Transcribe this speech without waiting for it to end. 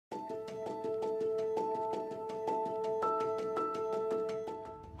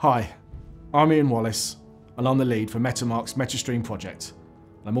Hi, I'm Ian Wallace and I'm the lead for Metamark's MetaStream project.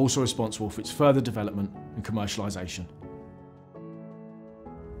 And I'm also responsible for its further development and commercialisation.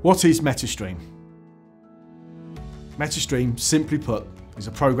 What is MetaStream? MetaStream, simply put, is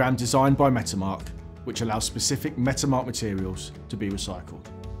a program designed by Metamark which allows specific Metamark materials to be recycled.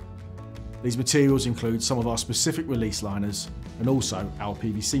 These materials include some of our specific release liners and also our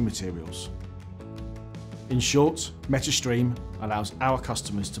PVC materials. In short, MetaStream allows our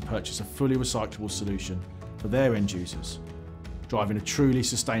customers to purchase a fully recyclable solution for their end users, driving a truly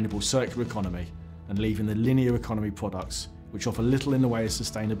sustainable circular economy and leaving the linear economy products, which offer little in the way of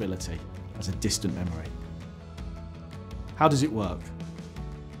sustainability, as a distant memory. How does it work?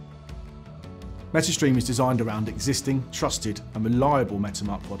 MetaStream is designed around existing, trusted and reliable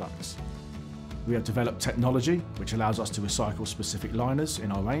Metamark products. We have developed technology which allows us to recycle specific liners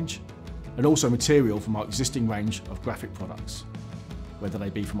in our range, and also material from our existing range of graphic products, whether they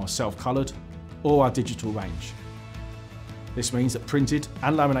be from our self-coloured or our digital range. This means that printed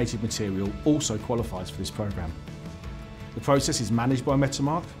and laminated material also qualifies for this programme. The process is managed by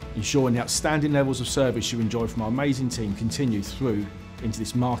Metamark, ensuring the outstanding levels of service you enjoy from our amazing team continue through into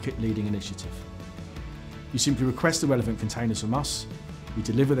this market-leading initiative. You simply request the relevant containers from us, we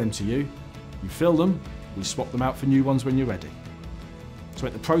deliver them to you, you fill them, we swap them out for new ones when you're ready. To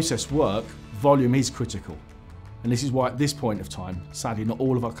make the process work, volume is critical, and this is why at this point of time, sadly not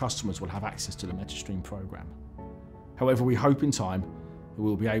all of our customers will have access to the MetaStream programme. However, we hope in time that we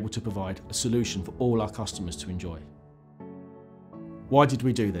will be able to provide a solution for all our customers to enjoy. Why did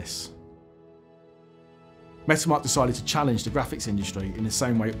we do this? Metamark decided to challenge the graphics industry in the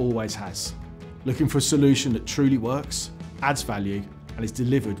same way it always has, looking for a solution that truly works, adds value, and is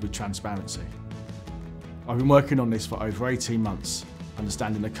delivered with transparency. I've been working on this for over 18 months,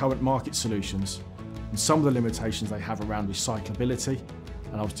 understanding the current market solutions and some of the limitations they have around recyclability,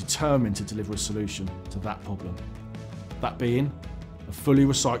 and I was determined to deliver a solution to that problem. That being a fully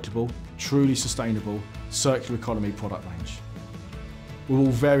recyclable, truly sustainable, circular economy product range. We're all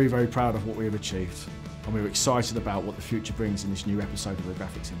very, very proud of what we have achieved, and we're excited about what the future brings in this new episode of the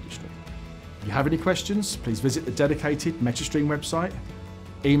graphics industry. If you have any questions, please visit the dedicated MetaStream website,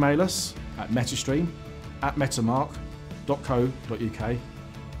 email us at metastream@metamark.co.uk,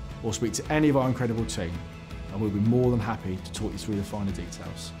 or speak to any of our incredible team, and we'll be more than happy to talk you through the finer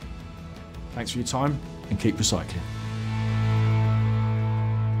details. Thanks for your time and keep recycling.